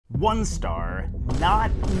1 star,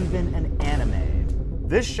 not even an anime.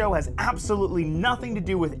 This show has absolutely nothing to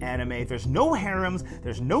do with anime. There's no harems,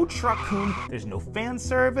 there's no truck-kun, there's no fan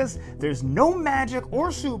service, there's no magic or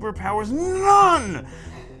superpowers, none!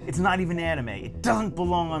 It's not even anime. It doesn't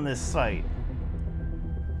belong on this site.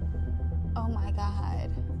 Oh my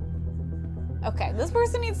god. Okay, this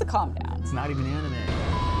person needs to calm down. It's not even anime.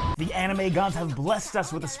 The anime gods have blessed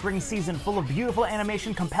us with a spring season full of beautiful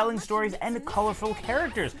animation, compelling stories, and colorful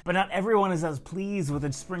characters. But not everyone is as pleased with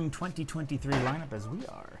the spring 2023 lineup as we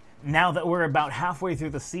are. Now that we're about halfway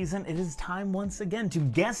through the season, it is time once again to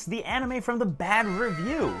guess the anime from the bad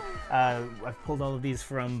review. I've pulled all of these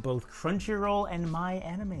from both Crunchyroll and my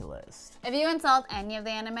anime list. If you insult any of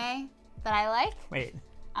the anime that I like, Wait.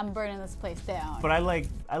 I'm burning this place down. But I like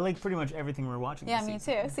pretty much everything we're watching. Yeah, this me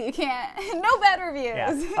season. too. So you can't. No bad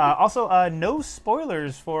reviews. Yeah. Also, no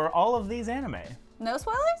spoilers for all of these anime. No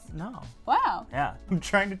spoilers? No. Wow. Yeah. I'm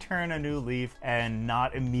trying to turn a new leaf and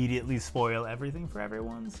not immediately spoil everything for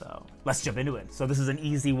everyone, so let's jump into it. So this is an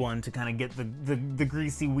easy one to kind of get the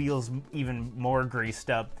greasy wheels even more greased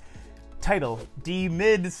up. Title, D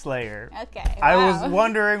Mid Slayer. Okay. I wow. was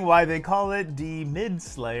wondering why they call it D Mid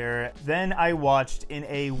Slayer. Then I watched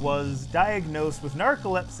was diagnosed with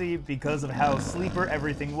narcolepsy because of how sleeper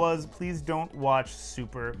everything was. Please don't watch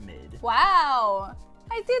Super Mid. Wow.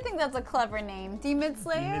 I do think that's a clever name. Demon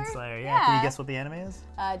Slayer? Demon Slayer, yeah. Can you guess what the anime is?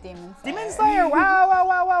 Demon Slayer. Demon Slayer,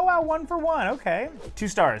 wow, 1 for 1, okay. 2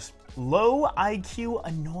 stars. Low IQ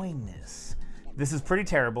annoyingness. This is pretty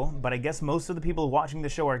terrible, but I guess most of the people watching the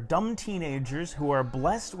show are dumb teenagers who are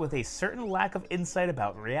blessed with a certain lack of insight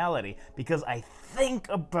about reality. Because I think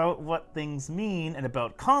about what things mean and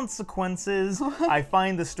about consequences, I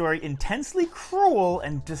find the story intensely cruel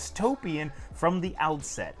and dystopian from the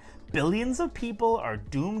outset. Billions of people are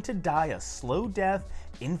doomed to die a slow death,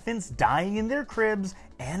 infants dying in their cribs,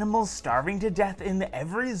 animals starving to death in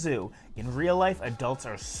every zoo. In real life, adults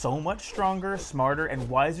are so much stronger, smarter, and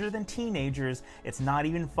wiser than teenagers, it's not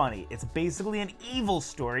even funny. It's basically an evil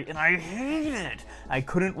story, and I hate it! I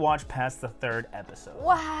couldn't watch past the 3rd episode.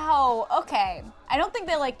 Wow, okay. I don't think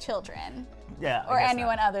they like children. Yeah, or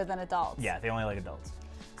anyone other than adults. Yeah, they only like adults.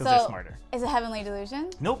 Because So, they're smarter. Is it Heavenly Delusion?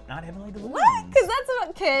 Nope, not Heavenly Delusion. What? Because that's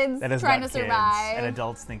about kids That is trying about to kids survive. and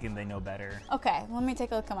adults thinking they know better. Okay, let me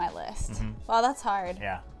take a look at my list. Wow, that's hard.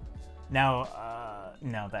 Yeah. Now,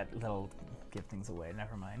 no, that'll give things away.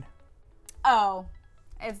 Never mind. Oh,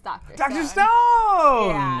 it's Dr. Dr. Stone. Stone!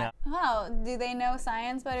 Yeah. Oh, do they know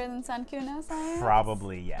science better than Sunku knows science?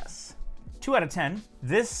 Probably yes. 2 out of 10.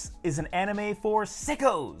 This is an anime for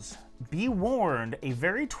sickos. Be warned, a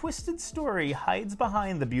very twisted story hides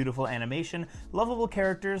behind the beautiful animation, lovable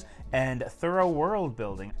characters, and thorough world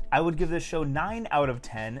building. I would give this show 9 out of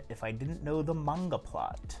 10 if I didn't know the manga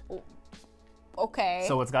plot. Okay.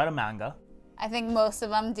 So it's got a manga. I think most of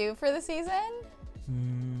them do for the season.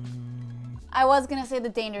 I was gonna say The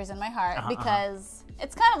Dangers in My Heart because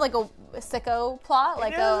it's kind of like a sicko plot,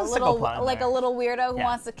 like a little weirdo who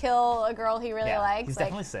wants to kill a girl he really likes. He's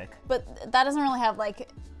definitely sick. But that doesn't really have like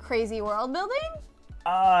crazy world building.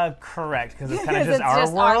 Correct, because it's kind of just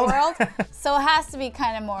our world. So it has to be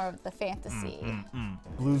kind of more of the fantasy.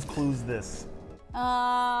 Blue's Clues this.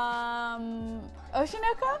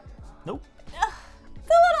 Oshinoko? Nope.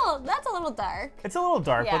 That's a little dark. It's a little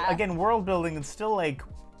dark, Yeah. but again, world building, it's still like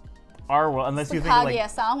our world, unless It's you the think like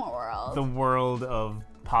Kaguya-sama world. the world of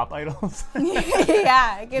pop idols.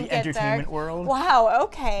 Yeah, it can The get entertainment dark. world. Wow,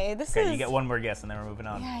 okay. This Okay, is... you get one more guess and then we're moving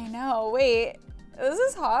on. Yeah, I know. Wait, this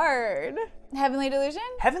is hard. Heavenly Delusion?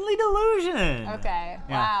 Heavenly Delusion! Okay,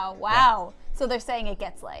 Yeah. wow. So they're saying it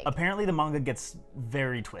gets like... Apparently the manga gets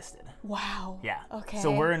very twisted. Wow. Yeah. Okay.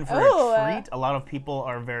 So we're in for a treat. A lot of people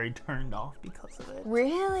are very turned off because of it.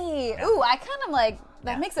 Really? Yeah. Ooh, I kind of like...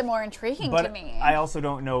 That makes it more intriguing to me. I also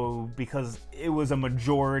don't know because it was a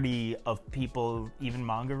majority of people, even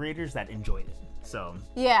manga readers, that enjoyed it. So,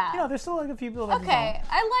 yeah. You know, there's still like a few people that Okay,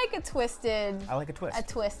 I like a twisted... I like a twist. A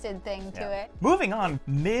twisted thing to it. Moving on.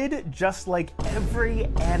 Mid, just like every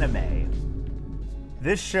anime.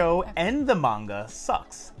 This show and the manga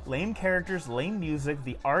sucks. Lame characters, lame music,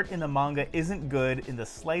 the art in the manga isn't good in the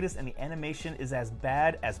slightest, and the animation is as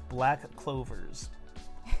bad as Black Clover's.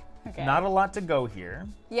 Okay. Not a lot to go here.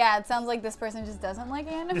 Yeah, it sounds like this person just doesn't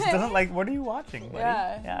like anime. Just doesn't like, what are you watching, buddy?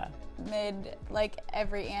 Yeah. Mid, like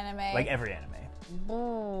every anime. Like every anime.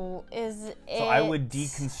 Ooh, is it... So I would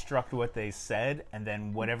deconstruct what they said, and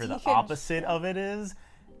then whatever the opposite of it is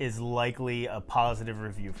likely a positive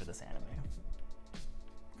review for this anime.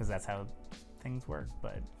 Because that's how things work,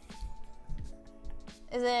 but...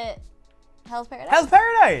 Is it Hell's Paradise. Hell's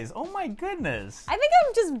Paradise! Oh my goodness. I think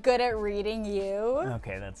I'm just good at reading you.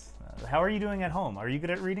 Okay, that's... how are you doing at home? Are you good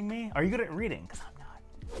at reading me? Are you good at reading? Because I'm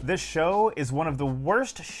not. This show is one of the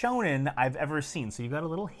worst shonen I've ever seen, so you got a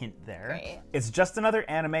little hint there. Great. It's just another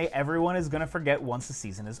anime everyone is gonna forget once the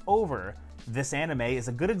season is over. This anime is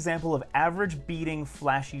a good example of average beating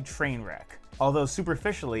flashy train wreck. Although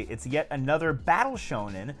superficially, it's yet another battle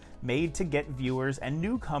shonen made to get viewers and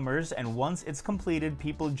newcomers, and once it's completed,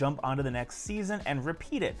 people jump onto the next season and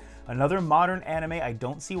repeat it. Another modern anime I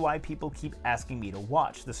don't see why people keep asking me to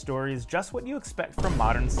watch. The story is just what you expect from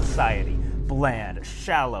modern society. Bland,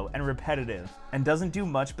 shallow, and repetitive, and doesn't do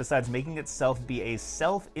much besides making itself be a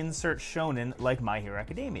self-insert shonen like My Hero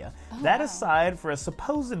Academia. That aside, for a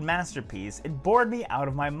supposed masterpiece, it bored me out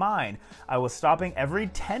of my mind. I was stopping every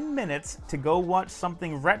 10 minutes to go watch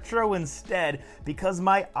something retro instead because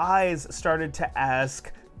my eyes started to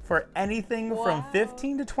ask for anything from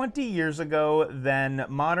 15 to 20 years ago than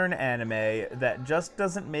modern anime that just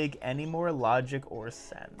doesn't make any more logic or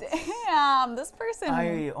sense. Damn, this person.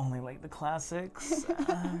 I only like the classics.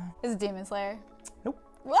 Is it Demon Slayer? Nope.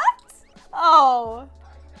 What? Oh.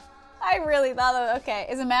 I really thought of, okay.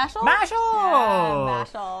 Is it Mashal? Mashal! Yeah,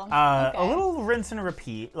 Mashal. Okay. A little rinse and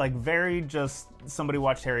repeat, like very just somebody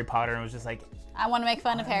watched Harry Potter and was just like, I want to make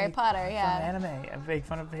fun of Harry Potter, yeah. Fun anime. I make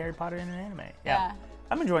fun of Harry Potter in an anime. Yeah.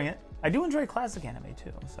 I'm enjoying it. I do enjoy classic anime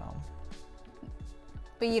too, so.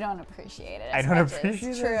 But you don't appreciate it. I don't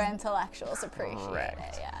appreciate it. True intellectuals appreciate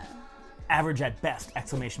Correct. it, yeah. Average at best, !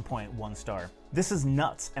 1 star. This is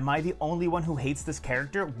nuts. Am I the only one who hates this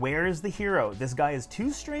character? Where is the hero? This guy is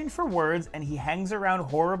too strange for words and he hangs around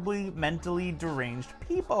horribly mentally deranged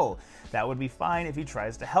people. That would be fine if he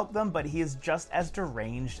tries to help them, but he is just as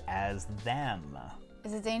deranged as them.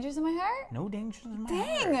 Is it Dangers in My Heart? No dangers in my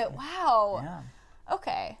heart. Dang it, wow. Yeah.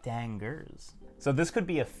 Okay. Dangers. So this could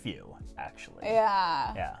be a few, actually.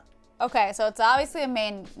 Yeah. Yeah. Okay, so it's obviously a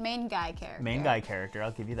main guy character. Main guy character,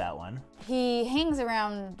 I'll give you that one. He hangs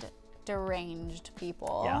around deranged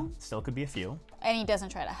people. Yeah, still could be a few. And he doesn't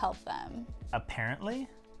try to help them. Apparently,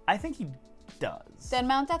 I think he does. Dead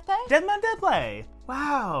Mount Deathplay? Dead Mount Deathplay!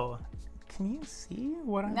 Wow. Can you see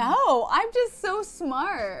what I'm... No, I'm just so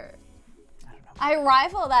smart. I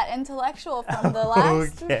rival that intellectual from the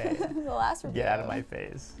last, Okay. the last review. Get out of my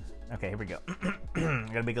face. Okay, here we go.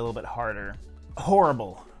 Gotta make it a little bit harder.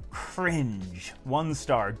 Horrible. Cringe. 1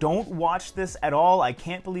 star. Don't watch this at all. I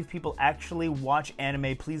can't believe people actually watch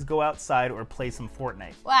anime. Please go outside or play some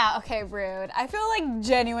Fortnite. Wow, okay, rude. I feel like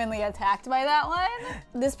genuinely attacked by that one.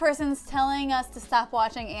 This person's telling us to stop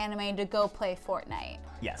watching anime to go play Fortnite.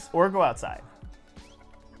 Yes, or go outside.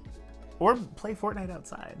 Or play Fortnite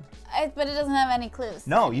outside. But it doesn't have any clues.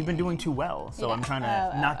 No, you've been doing too well, so I'm trying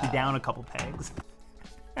to knock you down a couple pegs.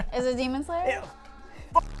 Is it Demon Slayer?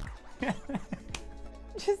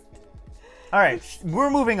 Just... All right,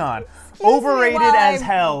 we're moving on. Overrated as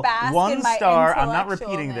hell. 1 star. I'm not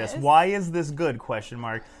repeating this. Why is this good? Question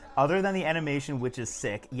mark. Other than the animation, which is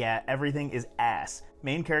sick, yeah, everything is ass.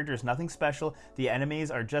 Main character is nothing special. The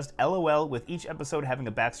enemies are just LOL, with each episode having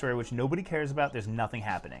a backstory which nobody cares about. There's nothing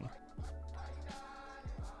happening.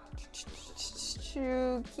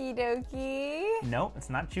 Chuki Doki. No, it's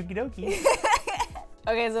not Chuki Doki.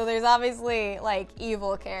 Okay, so there's obviously like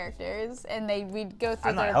evil characters, and we'd go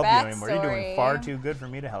through their backstory. I'm not helping you anymore. You're doing far too good for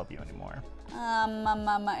me to help you anymore.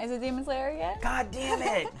 Is it Demon Slayer again? God damn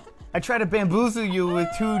it! I try to bamboozle you with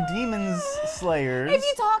 2 demon slayers. If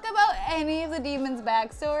you talk about any of the demons'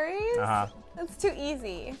 backstories, that's too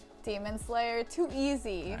easy. Demon Slayer, too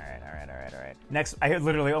easy. All right. Next, I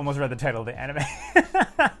literally almost read the title of the anime.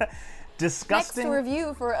 Disgusting. Next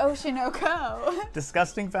review for Oshi no Ko.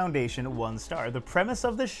 Disgusting Foundation, 1 star. The premise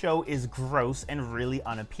of the show is gross and really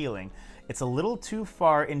unappealing. It's a little too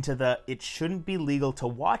far into the it shouldn't be legal to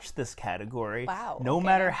watch this category. Wow. No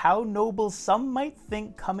matter how noble some might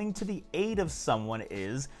think coming to the aid of someone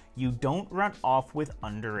is, you don't run off with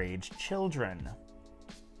underage children.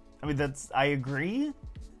 I mean, I agree.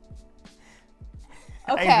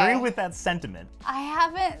 Okay. I agree with that sentiment. I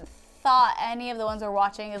haven't thought any of the ones we're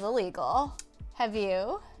watching is illegal. Have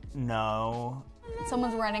you? No.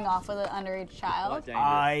 Someone's running off with an underage child.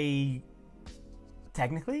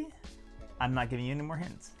 Technically, I'm not giving you any more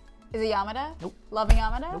hints. Is it Yamada? Nope. Loving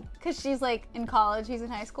Yamada? Nope. Because she's like in college, he's in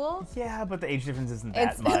high school. Yeah, but the age difference isn't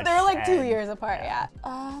that much. They're like 2 years apart, yeah.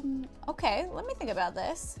 Okay, let me think about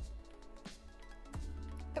this.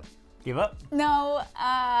 Give up? No,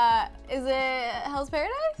 is it Hell's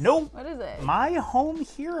Paradise? Nope. What is it? My Home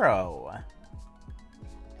Hero.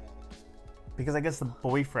 Because I guess the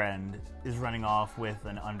boyfriend is running off with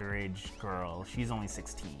an underage girl. She's only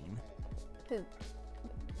 16.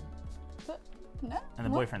 No. And the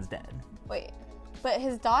boyfriend's dead. Wait, but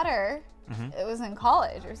his daughter, it was in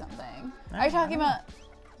college or something. Are you talking about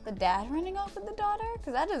the dad running off with the daughter?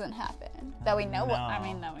 Because that doesn't happen. That we know. No. I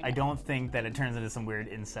mean, no, we know. I don't think that it turns into some weird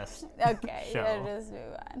incest Okay, show. yeah, just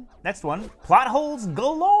move on. Next one, plot holes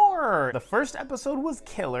galore. The first episode was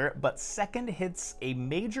killer, but second hits a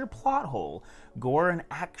major plot hole. Gore and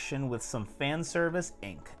action with some fan service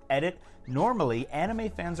ink. Edit, normally anime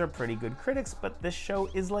fans are pretty good critics, but this show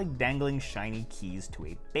is like dangling shiny keys to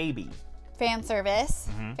a baby. Fan service.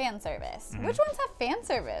 Fan service. Which ones have fan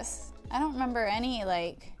service? I don't remember any,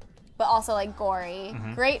 like, but also like gory.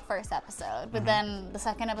 Great first episode, but then the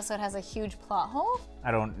second episode has a huge plot hole. I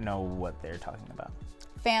don't know what they're talking about.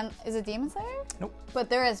 Is it Demon Slayer? Nope. But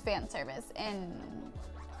there is fan service in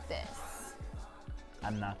this.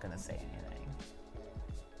 I'm not gonna say anything.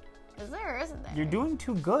 Is there or isn't there? You're doing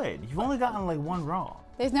too good. You've only gotten like one wrong.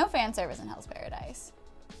 There's no fan service in Hell's Paradise.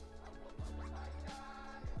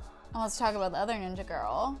 Let's talk about the other ninja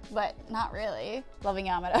girl, but not really. Loving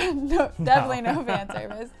Yamada. No, definitely no fan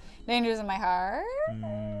service. Dangers in My Heart.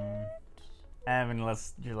 I mean,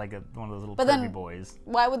 unless you're like one of those little But pervy then- boys.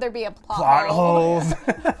 Why would there be a plot Plot hole? holes.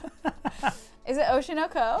 Is it Oshi no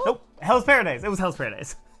Ko? Nope. Hell's Paradise. It was Hell's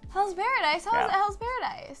Paradise. Hell's Paradise? How is Yeah. it Hell's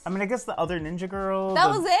Paradise? I mean, I guess the other ninja girl. That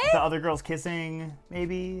was it? The other girls kissing,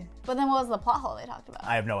 maybe. But then what was the plot hole they talked about?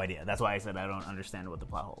 I have no idea. That's why I said I don't understand what the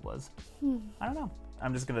plot hole was. I don't know.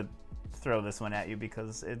 I'm just gonna throw this one at you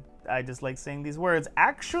because I just like saying these words.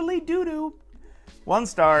 Actually, doo-doo. 1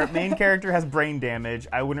 star. Main character has brain damage.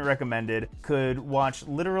 I wouldn't recommend it. Could watch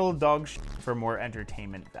literal dog shit for more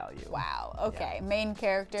entertainment value. Wow. Okay. Main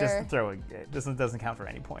character. Just throw it. This one doesn't count for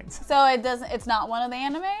any points. So it doesn't. It's not one of the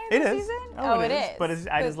anime It this is. season. Oh, it is. is. But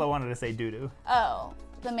I just wanted to say doo-doo. Oh,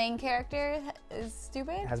 the main character is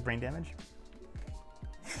stupid. Has brain damage.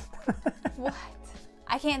 What?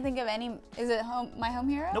 I can't think of any. Is it My Home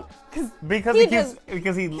Hero? Nope.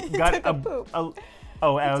 Because he got took a poop.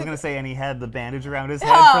 Oh, I was gonna say, and he had the bandage around his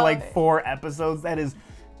head for like 4 episodes. That is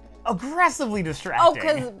aggressively distracting. Oh,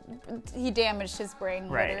 because he damaged his brain,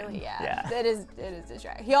 Right. literally. Yeah. Yeah. It is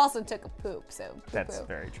distracting. He also took a poop, so poo-poo. That's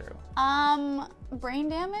very true. Brain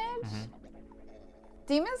damage.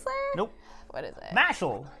 Demon Slayer. Nope. What is it?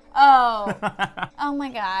 Mashal. Oh. Oh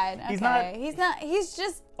my God. Okay. He's not- He's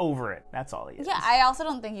just. Over it. That's all he is. Yeah. I also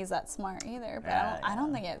don't think he's that smart either. But Yeah, I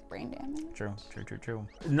don't think he has brain damage. True.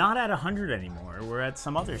 Not at 100 anymore. We're at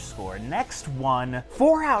some other score. Next one,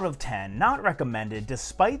 4 out of 10. Not recommended.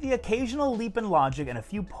 Despite the occasional leap in logic and a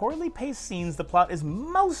few poorly paced scenes, the plot is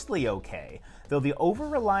mostly okay. Though the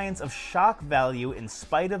over-reliance of shock value in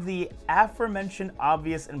spite of the aforementioned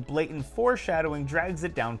obvious and blatant foreshadowing drags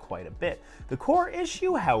it down quite a bit. The core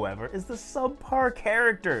issue, however, is the subpar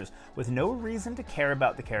characters. With no reason to care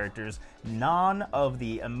about the characters, none of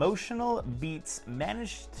the emotional beats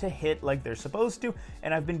managed to hit like they're supposed to,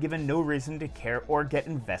 and I've been given no reason to care or get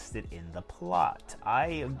invested in the plot. I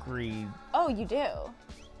agree Oh, you do.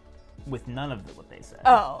 with none of what they said.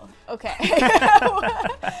 Oh. Okay.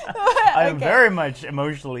 I am very much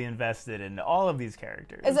emotionally invested in all of these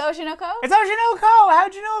characters. Is it Oshi no Ko? It's Oshi no Ko!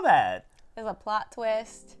 How'd you know that? There's a plot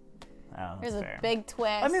twist. Oh, There's that's a fair. big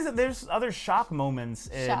twist. I mean, there's other shock moments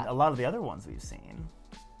in Shock. a lot of the other ones we've seen.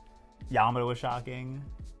 Yamada was shocking.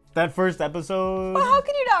 That first episode. Well, how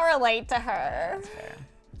can you not relate to her? That's fair.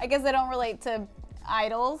 I guess I don't relate to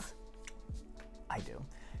idols. I do.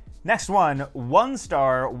 Next one, 1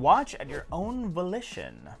 star, watch at your own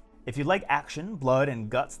volition. If you like action, blood, and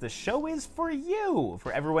guts, the show is for you.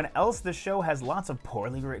 For everyone else, the show has lots of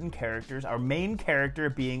poorly written characters, our main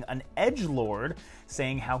character being an edgelord,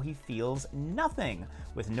 saying how he feels nothing.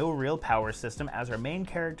 With no real power system, as our main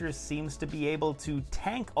character seems to be able to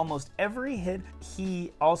tank almost every hit,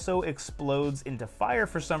 he also explodes into fire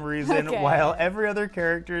for some reason, Okay. while every other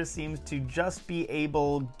character seems to just be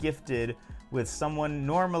gifted with someone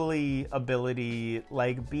normally ability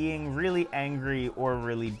like being really angry or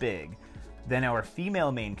really big. Then our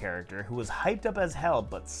female main character, who was hyped up as hell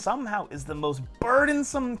but somehow is the most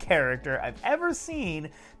burdensome character I've ever seen,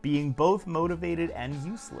 being both motivated and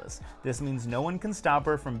useless. This means no one can stop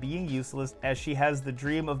her from being useless, as she has the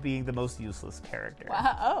dream of being the most useless character.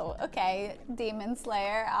 Oh, okay. Demon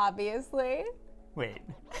Slayer, obviously. Wait.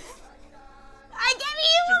 I get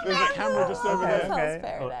you. There's a camera just over That's there. Hell's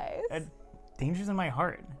Paradise. Oh, Danger's in My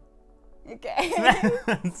Heart. Okay.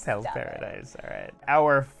 It's Hell's Paradise, all right.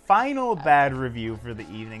 Our final bad review for the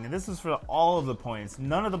evening, and this is for all of the points.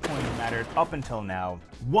 None of the points mattered up until now.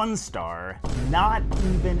 1 star, not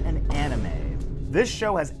even an anime. This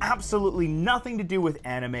show has absolutely nothing to do with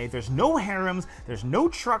anime. There's no harems, there's no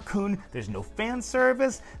truck-kun, there's no fan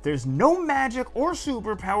service, there's no magic or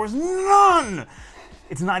superpowers, none!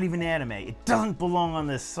 It's not even anime. It doesn't belong on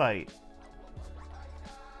this site.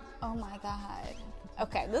 Oh my god.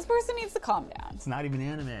 Okay, this person needs to calm down. It's not even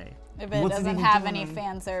anime. If it doesn't have any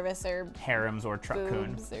fan service or harems or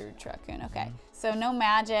truck-kun. boobs or truck-kun, okay. So no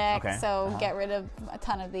magic, so get rid of a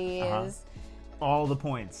ton of these. All the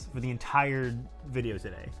points for the entire video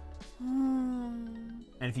today. And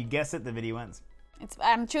if you guess it, the video ends.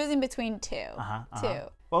 I'm choosing between two. Two.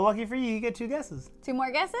 Well, lucky for you, you get 2 guesses. 2 more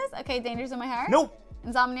guesses? Okay, Dangers in My Heart? Nope.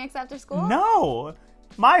 Insomniacs After School? No!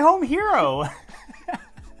 My Home Hero!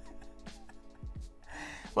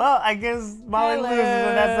 Well, I guess Molly loses,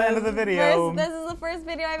 and that's the end of the video. This is the first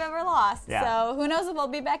video I've ever lost, so who knows if I'll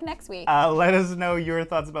be back next week. Let us know your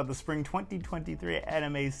thoughts about the spring 2023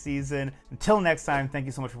 anime season. Until next time, thank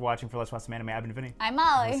you so much for watching. For Let's Watch Some Anime, I've been Vinny. I'm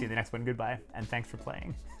Molly. I'll see you in the next one. Goodbye, and thanks for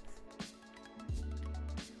playing.